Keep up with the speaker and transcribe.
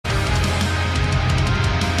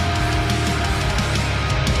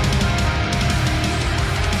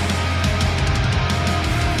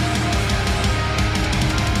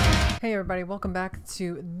everybody, welcome back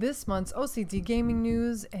to this month's O.C.D gaming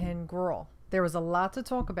news. And girl, there is a lot to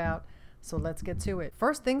talk about, so let's get to it.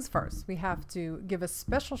 First things first, we have to give a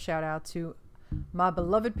special shout out to my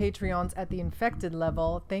beloved Patreons at the infected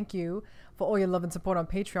level. Thank you for all your love and support on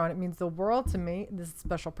Patreon. It means the world to me. This is a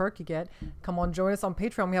special perk you get. Come on, join us on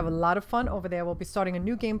Patreon. We have a lot of fun over there. We'll be starting a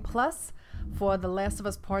new game plus for The Last of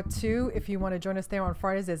Us Part 2. If you want to join us there on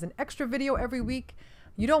Fridays, there's an extra video every week.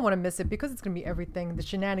 You don't want to miss it because it's going to be everything. The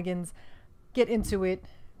shenanigans. Get into it.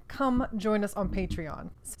 Come join us on Patreon.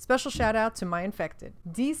 Special shout out to my infected.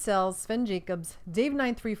 D Cells, Sven Jacobs,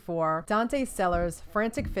 Dave934, Dante Sellers,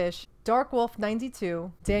 Frantic Fish, Dark Wolf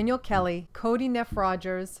 92, Daniel Kelly, Cody Neff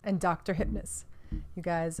Rogers, and Dr. Hypnos. You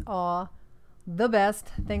guys are the best.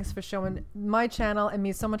 Thanks for showing my channel and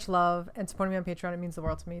me so much love and supporting me on Patreon. It means the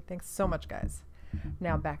world to me. Thanks so much, guys.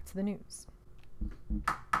 Now back to the news.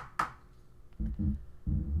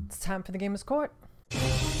 It's time for the Gamer's Court.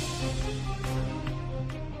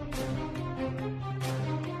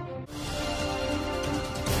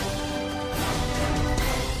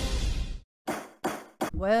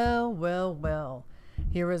 Well, well, well.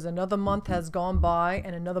 Here is another month has gone by,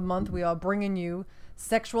 and another month we are bringing you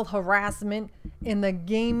sexual harassment in the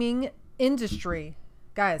gaming industry.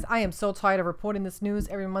 Guys, I am so tired of reporting this news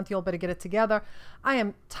every month. Y'all better get it together. I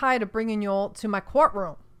am tired of bringing y'all to my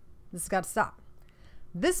courtroom. This has got to stop.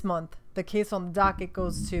 This month, the case on the docket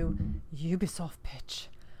goes to Ubisoft, bitch.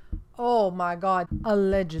 Oh my God.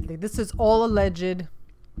 Allegedly. This is all alleged,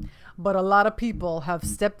 but a lot of people have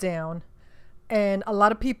stepped down and a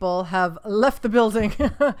lot of people have left the building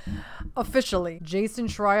officially. Jason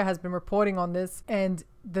Schreier has been reporting on this, and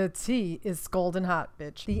the tea is scalding hot,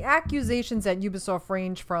 bitch. The accusations at Ubisoft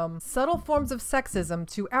range from subtle forms of sexism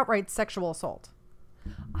to outright sexual assault.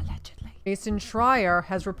 Allegedly. Jason Schreier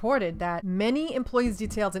has reported that many employees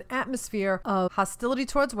detailed an atmosphere of hostility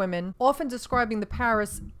towards women, often describing the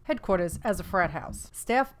Paris headquarters as a frat house.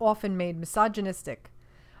 Staff often made misogynistic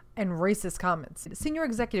and racist comments. Senior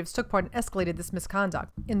executives took part and escalated this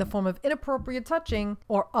misconduct in the form of inappropriate touching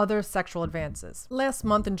or other sexual advances. Last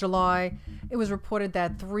month in July, it was reported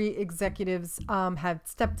that 3 executives had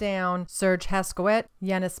stepped down. Serge Hascoët,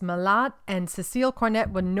 Yanis Malat, and Cecile Cornet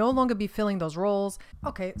would no longer be filling those roles.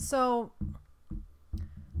 Okay, so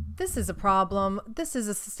this is a problem. This is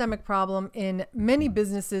a systemic problem in many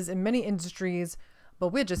businesses, in many industries. But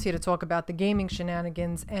we're just here to talk about the gaming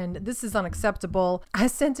shenanigans, and this is unacceptable. I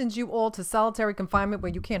sentence you all to solitary confinement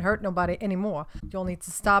where you can't hurt nobody anymore. You'll need to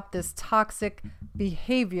stop this toxic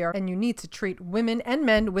behavior, and you need to treat women and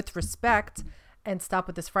men with respect and stop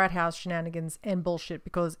with this frat house shenanigans and bullshit,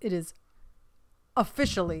 because it is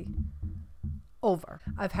officially over.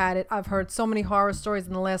 I've had it. I've heard so many horror stories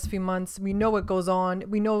in the last few months. We know what goes on.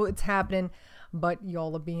 We know it's happening, but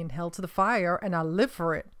y'all are being held to the fire, and I live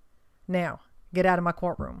for it. Now, get out of my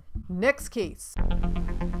courtroom. Next case.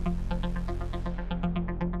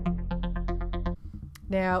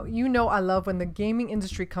 Now, you know I love when the gaming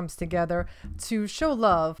industry comes together to show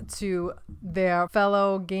love to their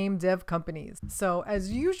fellow game dev companies. So,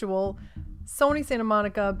 as usual, Sony Santa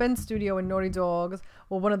Monica, Ben Studio, and Naughty Dog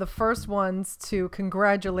were one of the first ones to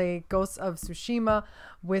congratulate Ghost of Tsushima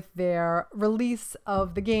with their release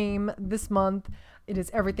of the game this month. It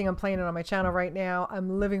is everything. I'm playing it on my channel right now.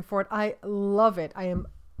 I'm living for it. I love it. I am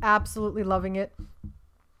absolutely loving it.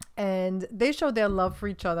 And they showed their love for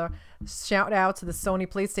each other. Shout out to the Sony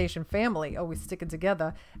PlayStation family, always sticking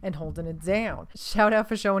together and holding it down. Shout out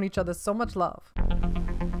for showing each other so much love.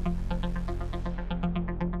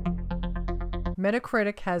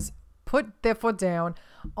 Metacritic has put their foot down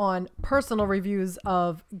on personal reviews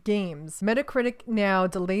of games. Metacritic now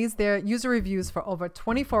delays their user reviews for over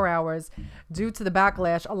 24 hours due to the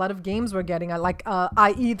backlash a lot of games were getting. Like,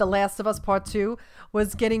 i.e. The Last of Us Part 2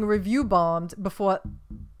 was getting review bombed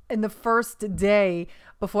in the first day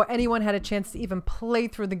before anyone had a chance to even play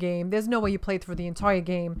through the game. There's no way you play through the entire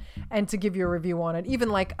game and to give you a review on it. Even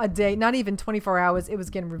like a day, not even 24 hours, it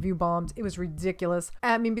was getting review bombed. It was ridiculous.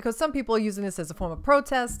 I mean, because some people are using this as a form of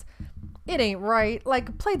protest. It ain't right.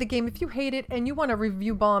 Like, play the game. If you hate it and you want to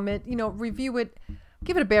review bomb it, you know, review it,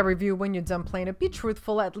 give it a bad review when you're done playing it. Be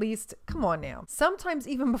truthful at least. Come on now. Sometimes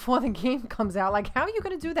even before the game comes out. Like, how are you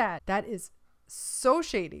going to do that? That is so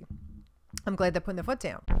shady. I'm glad they're putting their foot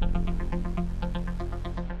down.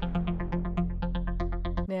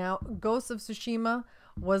 Now, Ghost of Tsushima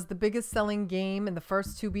was the biggest selling game in the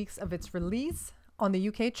first 2 weeks of its release on the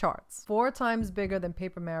UK charts. 4 times bigger than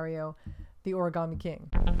Paper Mario, the Origami King.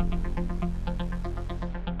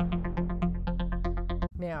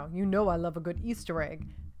 Now, you know I love a good Easter egg.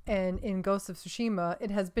 And in Ghost of Tsushima,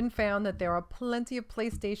 it has been found that there are plenty of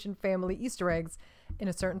PlayStation family Easter eggs in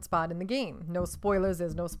a certain spot in the game. No spoilers,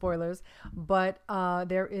 there's no spoilers, but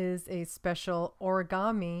there is a special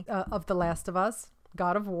origami of The Last of Us,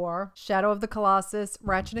 God of War, Shadow of the Colossus,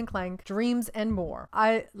 Ratchet and Clank, Dreams, and more.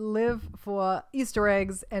 I live for Easter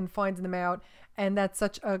eggs and finding them out, and that's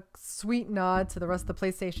such a sweet nod to the rest of the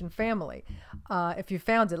PlayStation family. If you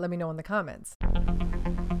found it, let me know in the comments.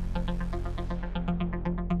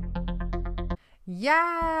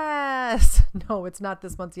 Yes! No, it's not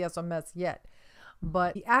this month's Yes or Mess yet.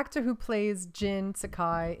 But the actor who plays Jin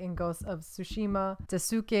Sakai in Ghost of Tsushima,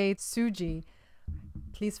 Daisuke Tsuji,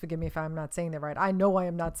 please forgive me if I'm not saying that right. I know I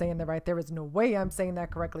am not saying that right. There is no way I'm saying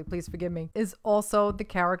that correctly. Please forgive me. Is also the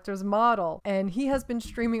character's model. And he has been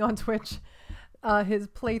streaming on Twitch his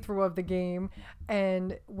playthrough of the game.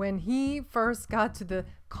 And when he first got to the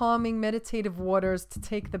calming meditative waters to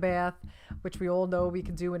take the bath, which we all know we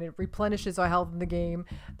can do and it replenishes our health in the game,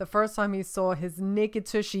 the first time he saw his naked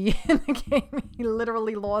tushy in the game, he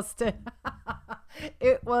literally lost it.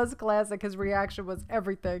 It was classic. His reaction was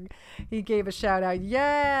everything. He gave a shout out,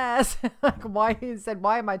 yes! Like why he said,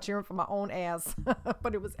 why am I cheering for my own ass?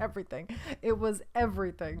 But it was everything. It was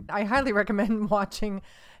everything. I highly recommend watching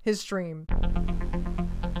his stream.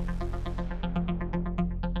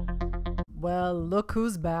 Well, look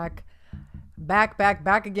who's back. Back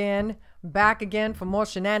again. Back again for more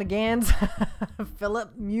shenanigans.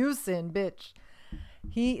 Philip Mewson, bitch.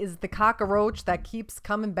 He is the cockroach that keeps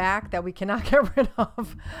coming back that we cannot get rid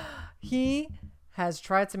of. He has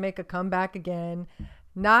tried to make a comeback again.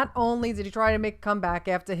 Not only did he try to make a comeback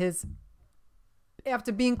after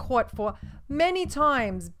being caught for many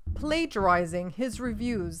times plagiarizing his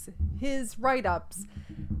reviews, his write-ups,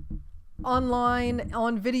 online,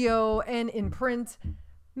 on video, and in print.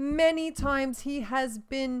 Many times he has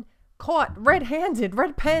been caught red-handed,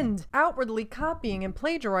 red-penned, outwardly copying and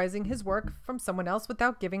plagiarizing his work from someone else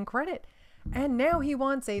without giving credit. And now he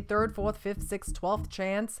wants a 3rd, 4th, 5th, 6th, 12th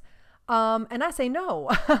chance. And I say no,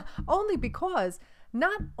 only because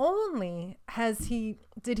not only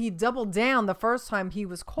did he double down the first time he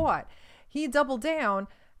was caught, he doubled down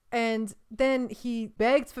and then he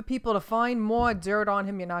begged for people to find more dirt on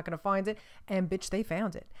him. You're not going to find it. And bitch, they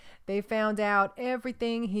found it. They found out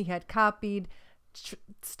everything he had copied,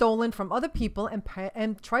 stolen from other people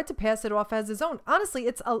and tried to pass it off as his own. Honestly,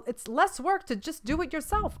 it's less work to just do it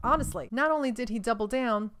yourself, honestly. Not only did he double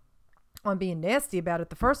down on being nasty about it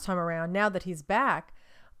the first time around, now that he's back,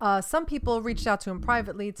 some people reached out to him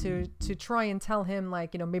privately to try and tell him,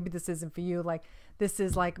 like, you know, maybe this isn't for you. Like, this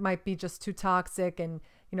is like, might be just too toxic and,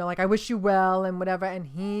 you know, like, I wish you well and whatever. And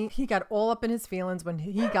he got all up in his feelings when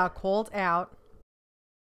he got called out.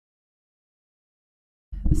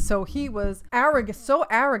 So he was arrogant, so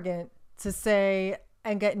arrogant to say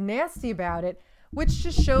and get nasty about it, which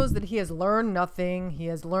just shows that he has learned nothing. He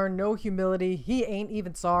has learned no humility. He ain't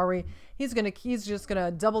even sorry. He's just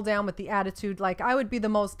gonna double down with the attitude. Like, I would be the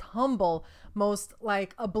most humble, most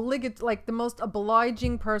like the most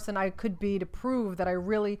obliging person I could be to prove that I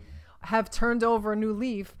really have turned over a new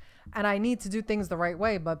leaf and I need to do things the right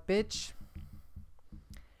way. But bitch,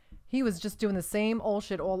 he was just doing the same old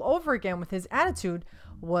shit all over again with his attitude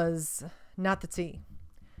was not the tea.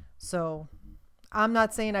 So I'm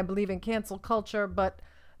not saying I believe in cancel culture, but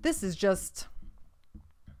this is just,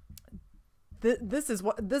 this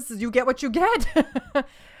is you get what you get.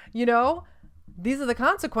 You know, these are the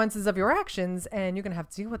consequences of your actions and you're going to have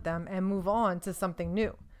to deal with them and move on to something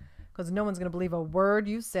new, because no one's going to believe a word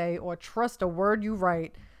you say or trust a word you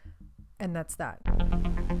write. And that's that.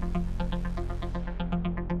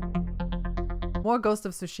 More Ghost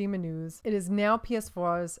of Tsushima news. It is now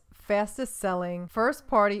PS4's fastest selling first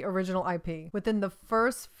party original IP. Within the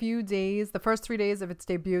first 3 days of its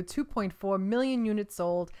debut, 2.4 million units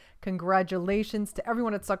sold. Congratulations to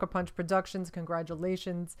everyone at Sucker Punch Productions.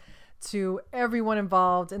 Congratulations to everyone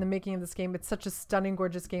involved in the making of this game. It's such a stunning,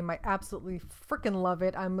 gorgeous game. I absolutely freaking love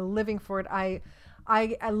it. I'm living for it. I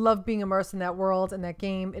love being immersed in that world and that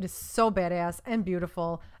game. It is so badass and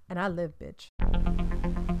beautiful. And I live, bitch.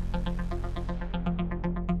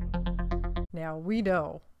 Now, we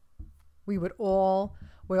know we're all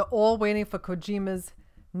waiting for Kojima's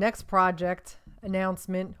next project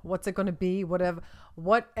announcement. What's it going to be?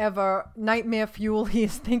 Whatever nightmare fuel he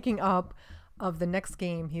is thinking up of the next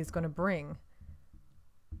game he's going to bring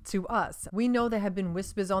to us. We know there have been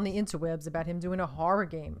whispers on the interwebs about him doing a horror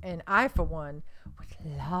game. And I, for one,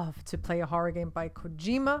 would love to play a horror game by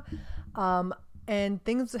Kojima. And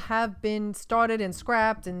things have been started and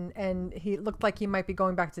scrapped, and he looked like he might be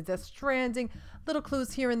going back to Death Stranding. Little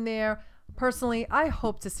clues here and there. Personally, I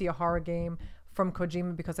hope to see a horror game from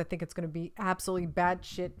Kojima because I think it's going to be absolutely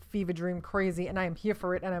batshit fever dream crazy, and I am here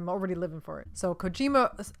for it, and I'm already living for it. So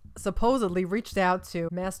Kojima supposedly reached out to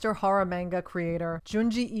master horror manga creator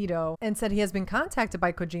Junji Ito and said he has been contacted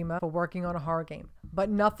by Kojima for working on a horror game, but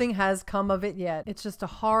nothing has come of it yet. It's just a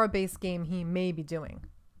horror-based game he may be doing.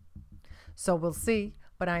 So we'll see,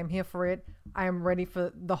 but I am here for it. I am ready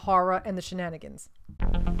for the horror and the shenanigans.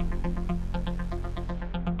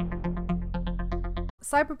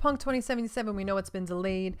 Cyberpunk 2077, we know it's been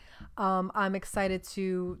delayed. I'm excited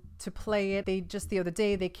to play it. They just the other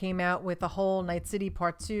day, they came out with a whole Night City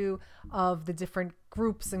Part 2 of the different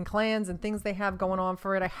groups and clans and things they have going on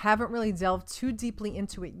for it. I haven't really delved too deeply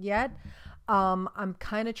into it yet. I'm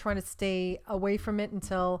kind of trying to stay away from it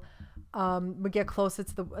until we get closer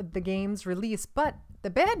to the game's release. But the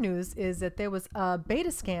bad news is that there was a beta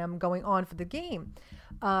scam going on for the game.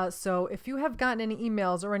 So if you have gotten any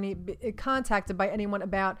emails or any contacted by anyone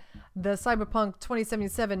about the Cyberpunk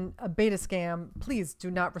 2077 beta scam, please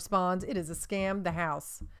do not respond. It is a scam, the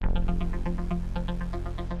house.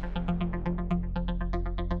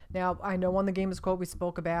 Now, I know on the Gamers Quote we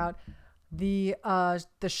spoke about the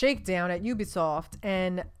shakedown at Ubisoft,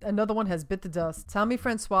 and another one has bit the dust. Tommy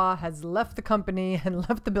Francois has left the company and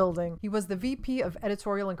left the building. He was the VP of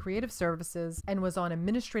Editorial and Creative Services and was on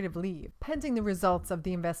administrative leave, pending the results of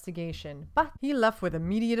the investigation. But he left with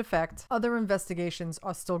immediate effect. Other investigations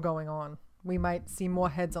are still going on. We might see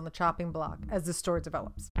more heads on the chopping block as this story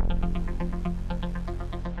develops.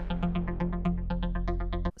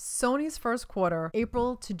 Sony's first quarter,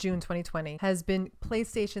 April to June 2020, has been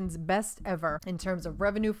PlayStation's best ever in terms of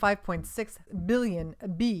revenue, 5.6 billion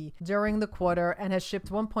during the quarter, and has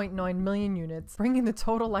shipped 1.9 million units, bringing the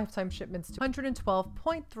total lifetime shipments to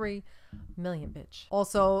 112.3 million, bitch.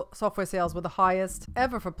 Also, software sales were the highest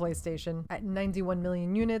ever for PlayStation at 91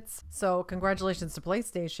 million units. So congratulations to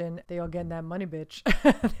PlayStation. They are getting that money, bitch.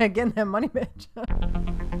 They're getting that money, bitch.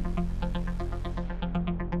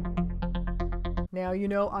 Now, you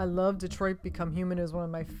know, I love Detroit Become Human. It was one of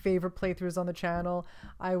my favorite playthroughs on the channel.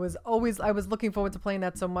 I was looking forward to playing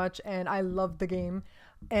that so much, and I loved the game.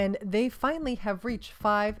 And they finally have reached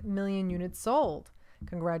 5 million units sold.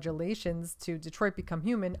 Congratulations to Detroit Become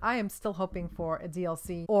Human. I am still hoping for a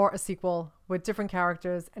DLC or a sequel with different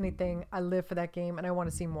characters, anything. I live for that game and I want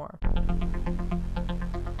to see more.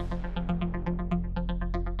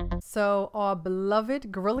 So our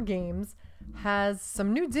beloved Guerrilla Games has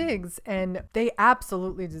some new digs, and they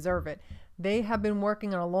absolutely deserve it. They have been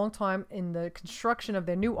working on a long time in the construction of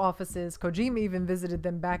their new offices. Kojima even visited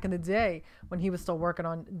them back in the day when he was still working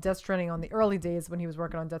on Death Stranding, on the early days when he was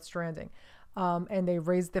working on Death Stranding. And they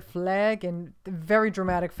raised the flag in very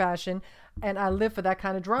dramatic fashion, and I live for that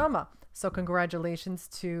kind of drama. So congratulations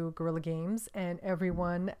to Guerrilla Games and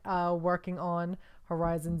everyone working on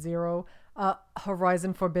Horizon Zero,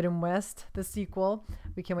 Horizon Forbidden West, the sequel.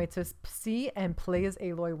 We can't wait to see and play as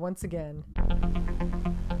Aloy once again.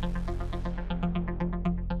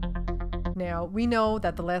 Now, we know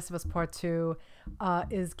that The Last of Us Part 2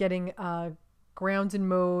 is getting grounded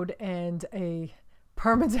mode and a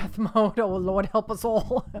permadeath mode. Oh, Lord help us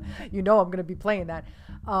all. You know I'm going to be playing that.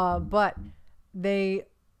 But they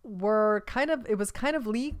were it was kind of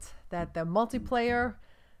leaked that the multiplayer,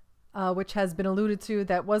 which has been alluded to,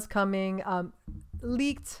 that was coming,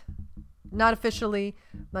 leaked, not officially.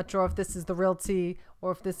 Not sure if this is the real tea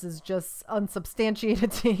or if this is just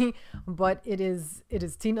unsubstantiated tea, but it is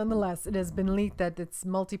tea nonetheless. It has been leaked that it's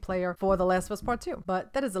multiplayer for The Last of Us Part 2,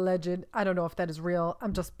 but that is alleged. I don't know if that is real.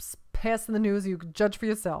 I'm just passing the news. You can judge for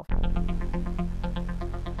yourself.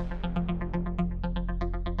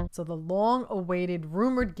 So the long-awaited,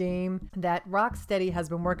 rumored game that Rocksteady has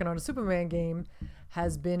been working on, a Superman game,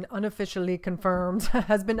 has been unofficially confirmed,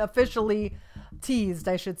 has been officially teased,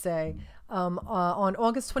 I should say. On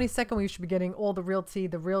August 22nd, we should be getting all the real tea,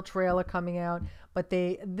 the real trailer coming out. But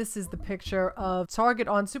this is the picture of Target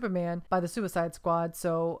on Superman by the Suicide Squad.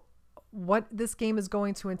 So what this game is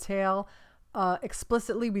going to entail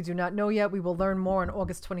explicitly, we do not know yet. We will learn more on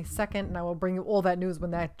August 22nd, and I will bring you all that news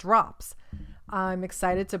when that drops. I'm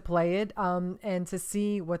excited to play it and to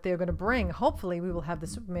see what they're going to bring. Hopefully, we will have the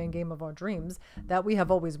Superman game of our dreams that we have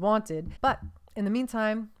always wanted. But in the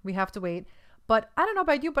meantime, we have to wait. But I don't know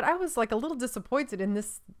about you, but I was like a little disappointed in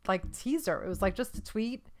this like teaser. It was like just a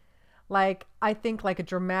tweet. Like, I think like a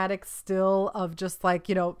dramatic still of just like,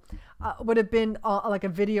 you know, would have been like a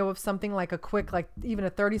video of something, like a quick, like even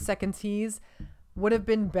a 30-second tease would have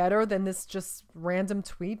been better than this just random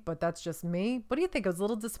tweet. But that's just me. What do you think? It was a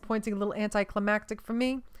little disappointing, a little anticlimactic for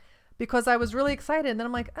me, because I was really excited. And then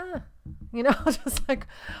I'm like, you know, just like,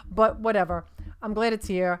 but whatever. I'm glad it's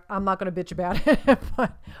here. I'm not going to bitch about it.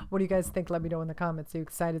 But what do you guys think? Let me know in the comments. Are you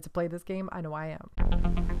excited to play this game? I know I am.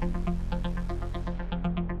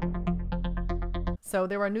 So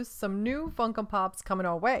there are some new Funko Pops coming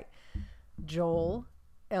our way. Joel,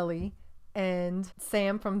 Ellie, and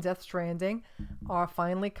Sam from Death Stranding are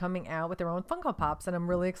finally coming out with their own Funko Pops, and I'm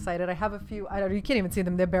really excited. I have a few. You can't even see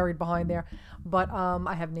them; they're buried behind there. But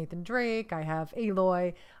I have Nathan Drake, I have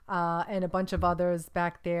Aloy, and a bunch of others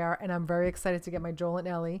back there, and I'm very excited to get my Joel and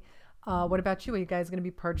Ellie. What about you? Are you guys going to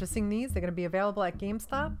be purchasing these? They're going to be available at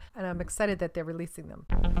GameStop, and I'm excited that they're releasing them.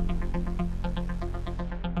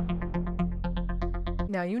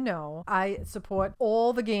 Now, you know, I support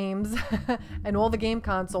all the games and all the game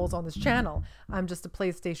consoles on this channel. I'm just a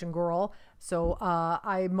PlayStation girl, so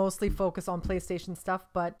I mostly focus on PlayStation stuff,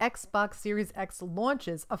 but Xbox Series X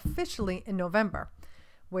launches officially in November,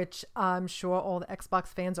 which I'm sure all the Xbox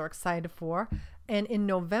fans are excited for. And in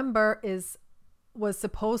November was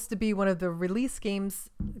supposed to be one of the release games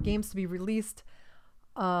to be released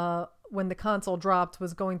when the console dropped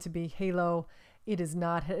was going to be Halo. It is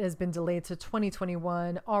not. It has been delayed to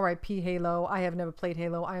 2021. R.I.P. Halo. I have never played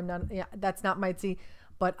Halo. I am not. Yeah, that's not my tea.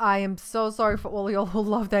 But I am so sorry for all y'all who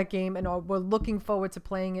love that game and we're looking forward to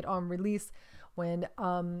playing it on release when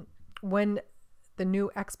the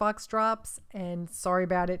new Xbox drops. And sorry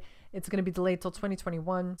about it. It's going to be delayed till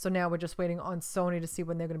 2021. So now we're just waiting on Sony to see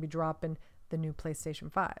when they're going to be dropping the new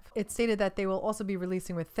PlayStation 5. It stated that they will also be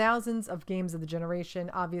releasing with thousands of games of the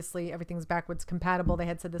generation. Obviously, everything's backwards compatible. They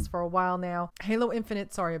had said this for a while now. Halo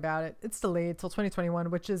Infinite, sorry about it. It's delayed till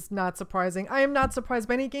 2021, which is not surprising. I am not surprised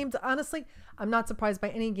by any games. Honestly, I'm not surprised by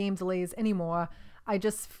any game delays anymore. I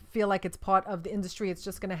just feel like it's part of the industry. It's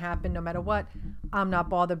just going to happen no matter what. I'm not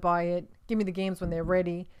bothered by it. Give me the games when they're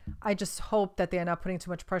ready. I just hope that they're not putting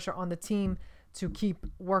too much pressure on the team to keep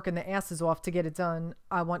working their asses off to get it done.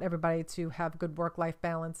 I want everybody to have good work-life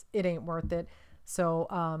balance. It ain't worth it. So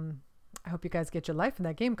I hope you guys get your life when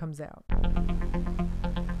that game comes out.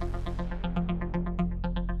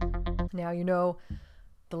 Now, you know,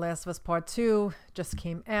 The Last of Us Part 2 just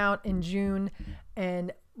came out in June,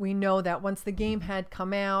 and we know that once the game had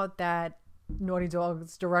come out, that Naughty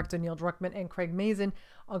Dog's director Neil Druckmann and Craig Mazin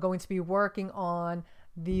are going to be working on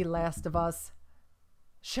The Last of Us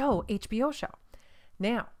show, HBO show.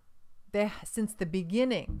 Now, since the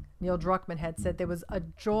beginning, Neil Druckmann had said there was a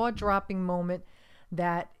jaw-dropping moment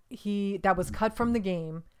that was cut from the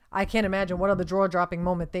game. I can't imagine what other jaw-dropping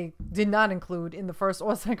moment they did not include in the first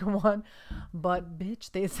or second one. But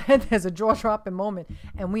bitch, they said there's a jaw-dropping moment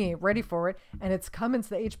and we ain't ready for it. And it's coming to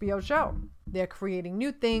the HBO show. They're creating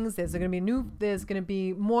new things. There's going to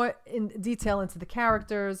be more in detail into the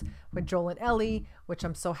characters with Joel and Ellie, which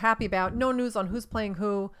I'm so happy about. No news on who's playing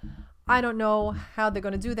who. I don't know how they're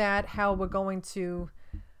going to do that. How we're going to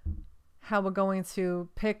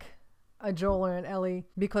pick a Joel or an Ellie,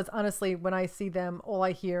 because honestly, when I see them, all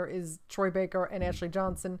I hear is Troy Baker and Ashley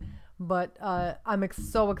Johnson. But I'm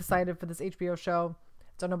so excited for this HBO show.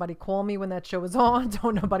 Don't nobody call me when that show is on.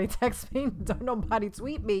 Don't nobody text me. Don't nobody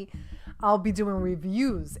tweet me. I'll be doing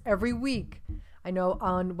reviews every week. I know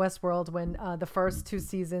on Westworld, when the first 2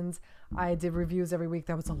 seasons, I did reviews every week.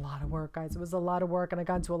 That was a lot of work, guys. It was a lot of work, and I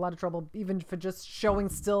got into a lot of trouble even for just showing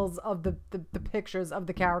stills of the pictures of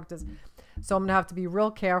the characters. So I'm going to have to be real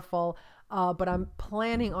careful, but I'm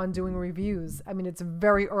planning on doing reviews. I mean, it's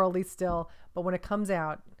very early still, but when it comes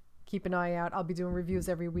out, keep an eye out. I'll be doing reviews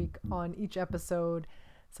every week on each episode,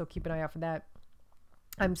 so keep an eye out for that.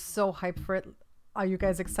 I'm so hyped for it. Are you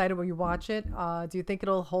guys excited when you watch it? Do you think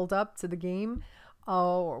it'll hold up to the game?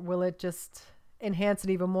 Or will it just enhance it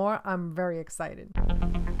even more? I'm very excited.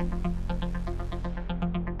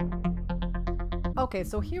 Okay,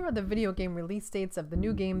 so here are the video game release dates of the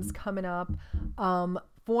new games coming up.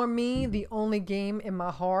 For me, the only game in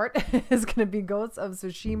my heart is going to be Ghost of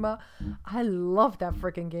Tsushima. I love that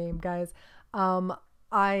freaking game, guys.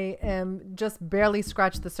 I am just barely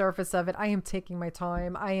scratched the surface of it. I am taking my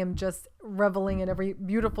time. I am just reveling in every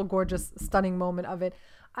beautiful, gorgeous, stunning moment of it.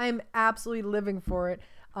 I am absolutely living for it.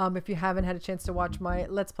 If you haven't had a chance to watch my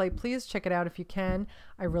Let's Play, please check it out if you can.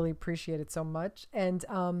 I really appreciate it so much. And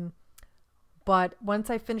but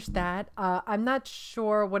once I finish that, I'm not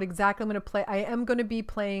sure what exactly I'm going to play. I am going to be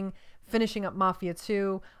finishing up Mafia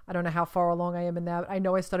 2. I don't know how far along I am in that. I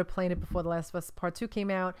know I started playing it before The Last of Us Part 2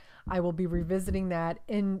 came out. I will be revisiting that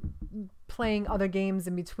and playing other games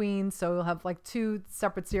in between. So you'll have like 2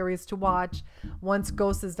 separate series to watch once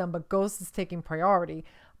Ghost is done. But Ghost is taking priority.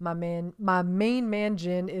 My main man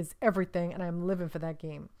Jin is everything, and I'm living for that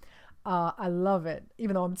game. I love it,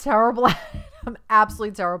 even though I'm terrible at it. I'm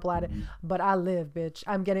absolutely terrible at it, but I live, bitch.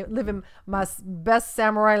 I'm living my best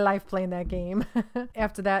samurai life playing that game.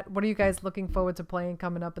 After that, what are you guys looking forward to playing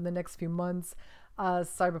coming up in the next few months?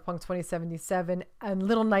 Cyberpunk 2077 and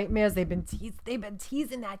Little Nightmares. They've been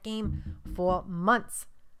teasing that game for months.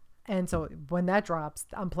 And so when that drops,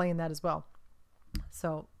 I'm playing that as well.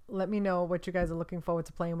 So let me know what you guys are looking forward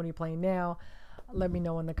to playing. What are you playing now? Let me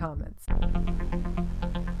know in the comments.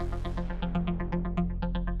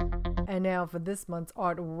 And now for this month's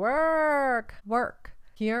artwork.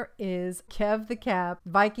 Here is Kev the Cap,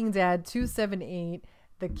 Viking Dad 278,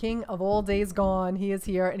 the king of all days gone. He is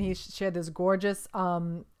here, and he shared this gorgeous,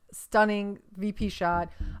 stunning VP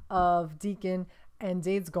shot of Deacon and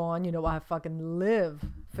Days Gone. You know, I fucking live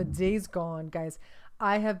for Days Gone, guys.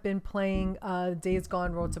 I have been playing Days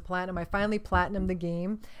Gone Road to Platinum. I finally platinumed the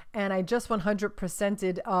game, and I just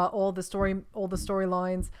 100%ed all the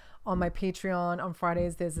storylines on my Patreon on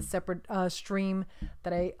Fridays. There's a separate stream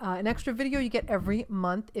that an extra video you get every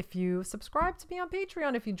month if you subscribe to me on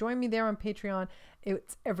Patreon. If you join me there on Patreon,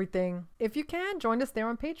 it's everything. If you can, join us there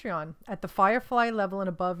on Patreon. At the Firefly level and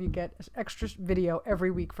above, you get extra video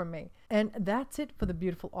every week from me. And that's it for the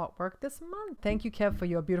beautiful artwork this month. Thank you, Kev, for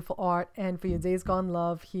your beautiful art and for your Days Gone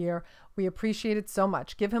love here. We appreciate it so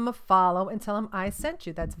much. Give him a follow and tell him I sent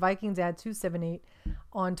you. That's VikingDad278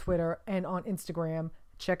 on Twitter and on Instagram.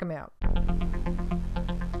 Check him out.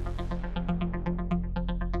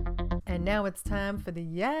 And now it's time for the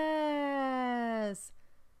yes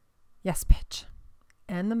pitch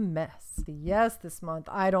and the mess. The yes this month.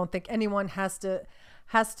 I don't think anyone has to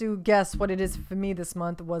guess what it is for me this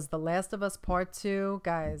month. Was The Last of Us Part 2,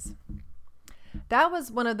 guys. That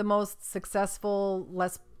was one of the most successful.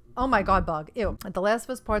 Oh my God, bug. Ew. The Last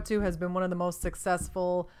of Us Part 2 has been one of the most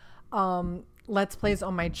successful Let's Plays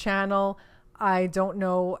on my channel. I don't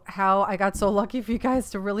know how I got so lucky for you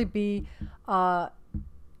guys to really be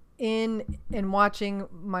in watching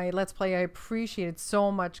my Let's Play. I appreciate it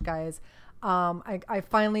so much, guys. I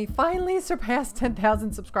finally surpassed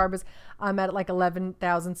 10,000 subscribers. I'm at like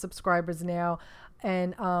 11,000 subscribers now.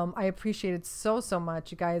 And I appreciate it so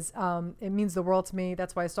much, you guys. It means the world to me.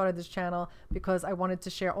 That's why I started this channel, because I wanted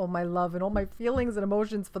to share all my love and all my feelings and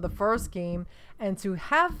emotions for the first game, and to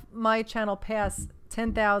have my channel pass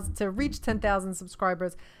 10,000, to reach 10,000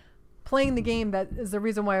 subscribers playing the game. That is the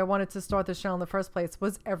reason why I wanted to start this channel in the first place,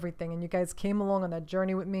 was everything. And you guys came along on that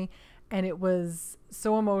journey with me, and it was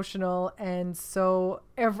so emotional, and so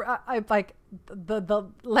I like the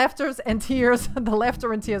laughters and tears. The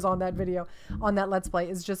laughter and tears on that video, on that Let's Play,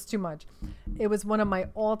 is just too much. It was one of my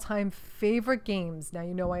all-time favorite games. Now,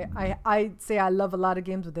 you know, I say I love a lot of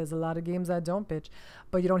games, but there's a lot of games I don't, bitch.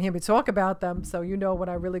 But you don't hear me talk about them, so you know when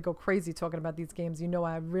I really go crazy talking about these games, you know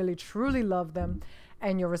I really truly love them.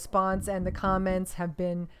 And your response and the comments have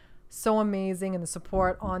been so amazing, and the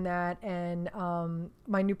support on that, and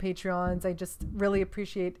my new Patreons. I just really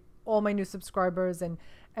appreciate all my new subscribers and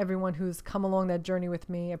everyone who's come along that journey with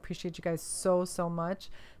me. I appreciate you guys so much.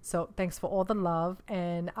 So thanks for all the love,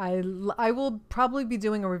 and I will probably be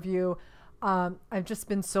doing a review. I've just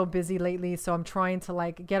been so busy lately, so I'm trying to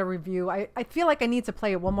like get a review. I feel like I need to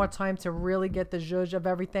play it one more time to really get the zhuzh of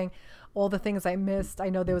everything, all the things I missed. I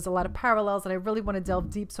know there was a lot of parallels, and I really want to delve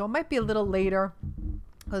deep, so it might be a little later,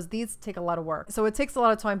 because these take a lot of work. So it takes a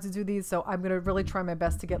lot of time to do these, so I'm going to really try my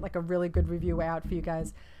best to get like a really good review out for you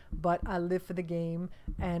guys. But I live for the game,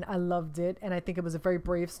 and I loved it, and I think it was a very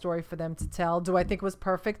brave story for them to tell. Do I think it was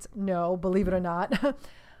perfect? No, believe it or not.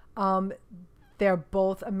 They're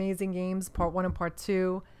both amazing games, Part 1 and Part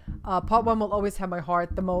 2. Part 1 will always have my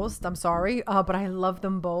heart the most. I'm sorry, but I love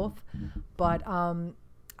them both. But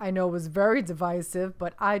I know it was very divisive,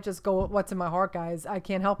 but I just go with what's in my heart, guys. I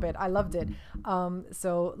can't help it. I loved it.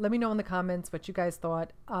 So let me know in the comments what you guys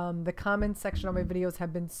thought. The comment section on my videos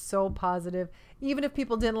have been so positive. Even if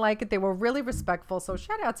people didn't like it, they were really respectful. So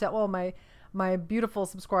shout out to all my beautiful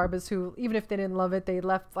subscribers who, even if they didn't love it, they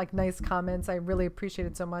left like nice comments. I really appreciate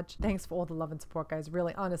it so much. Thanks for all the love and support, guys.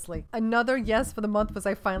 Really, honestly. Another yes for the month was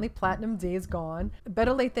I finally platinumed Days Gone.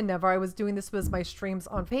 Better late than never. I was doing this was my streams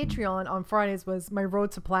on Patreon on Fridays, was my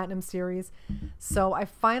Road to Platinum series. So I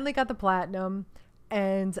finally got the platinum,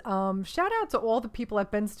 and shout out to all the people at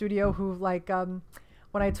Ben Studio who like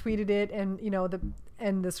when I tweeted it, and you know, the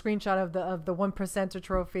screenshot of the 1%er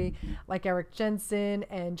trophy, like Eric Jensen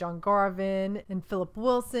and John Garvin and Philip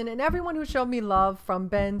Wilson and everyone who showed me love from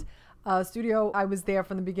Bend Studio. I was there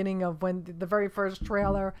from the beginning of when the very first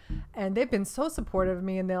trailer, and they've been so supportive of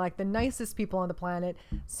me, and they're like the nicest people on the planet.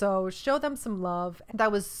 So show them some love.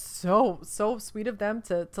 That was so sweet of them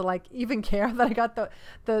to like even care that I got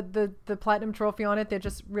the platinum trophy on it. They're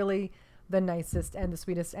just really the nicest and the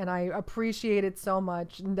sweetest, and I appreciate it so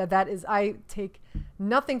much. And that is, I take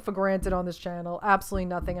nothing for granted on this channel, absolutely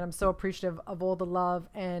nothing, and I'm so appreciative of all the love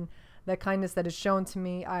and the kindness that is shown to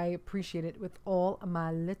me. I appreciate it with all of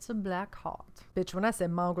my little black heart. Bitch, when I said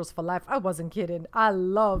Mongrels for Life, I wasn't kidding. I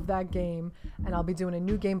love that game, and I'll be doing a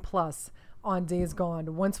new game plus on Days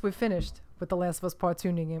Gone once we're finished with The Last of Us Part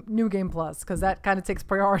 2 new game plus, because that kind of takes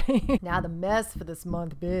priority. Now the mess for this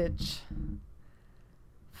month, bitch.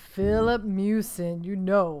 Philip Mewson, you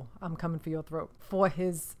know I'm coming for your throat for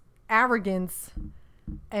his arrogance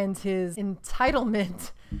and his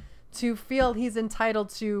entitlement to feel he's entitled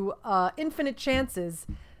to infinite chances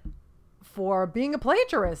for being a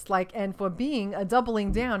plagiarist, like, and for being a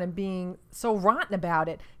doubling down and being so rotten about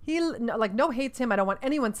it. He, like, no hate to him. I don't want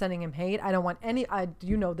anyone sending him hate. I don't want any,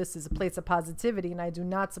 you know, this is a place of positivity, and I do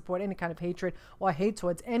not support any kind of hatred or hate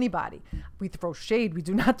towards anybody. We throw shade. We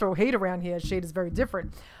do not throw hate around here. Shade is very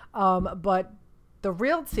different. But the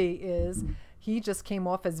reality is he just came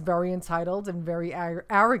off as very entitled and very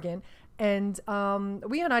arrogant. And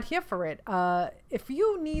we are not here for it. If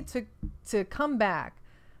you need to come back,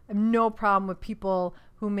 I have no problem with people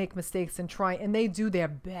who make mistakes and try, and they do their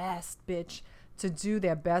best, bitch, to do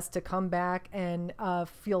their best to come back and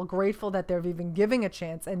feel grateful that they're even giving a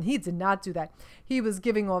chance. And he did not do that. He was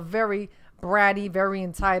giving off very bratty, very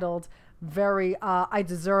entitled, very, I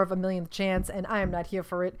deserve a millionth chance, and I am not here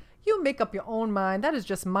for it. You make up your own mind. That is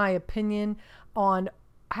just my opinion on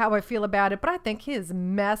how I feel about it. But I think his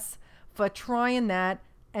mess for trying that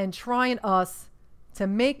and trying us to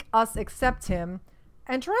make us accept him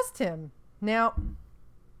and trust him. Now,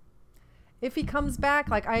 if he comes back,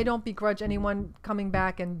 like, I don't begrudge anyone coming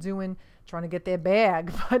back and trying to get their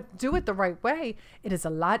bag, but do it the right way. It is a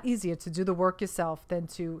lot easier to do the work yourself than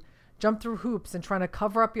to jump through hoops and trying to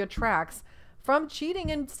cover up your tracks from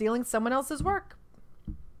cheating and stealing someone else's work.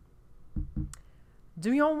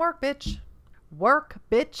 Do your own work, bitch. Work,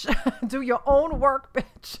 bitch. Do your own work,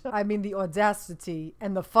 bitch. I mean, the audacity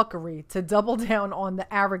and the fuckery to double down on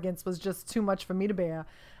the arrogance was just too much for me to bear.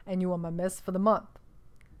 And you are my mess for the month.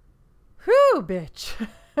 Whew, bitch.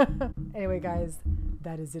 Anyway, guys,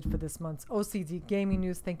 that is it for this month's O.C.D gaming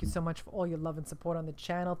news. Thank you so much for all your love and support on the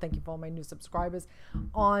channel. Thank you for all my new subscribers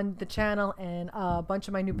on the channel and a bunch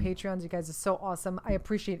of my new Patreons. You guys are so awesome. I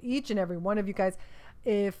appreciate each and every one of you guys.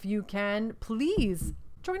 If you can, please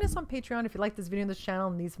join us on Patreon. If you like this video on this channel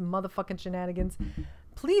and these motherfucking shenanigans,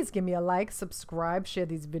 please give me a like, subscribe, share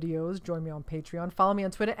these videos, join me on Patreon, follow me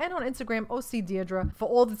on Twitter and on Instagram, O.C.Deidre, for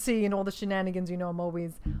all the tea and all the shenanigans. You know, I'm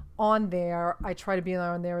always on there. I try to be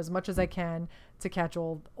on there as much as I can to catch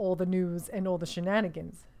all the news and all the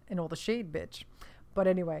shenanigans and all the shade, bitch. But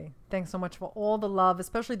anyway, thanks so much for all the love,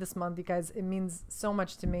 especially this month, you guys. It means so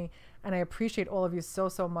much to me, and I appreciate all of you so,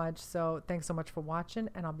 so much. So thanks so much for watching,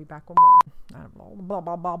 and I'll be back with more. Blah,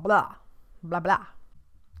 blah, blah, blah, blah, blah.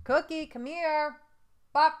 Cookie, come here.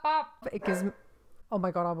 Bop, bop. It gives me, oh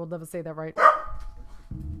my God, I will never say that right.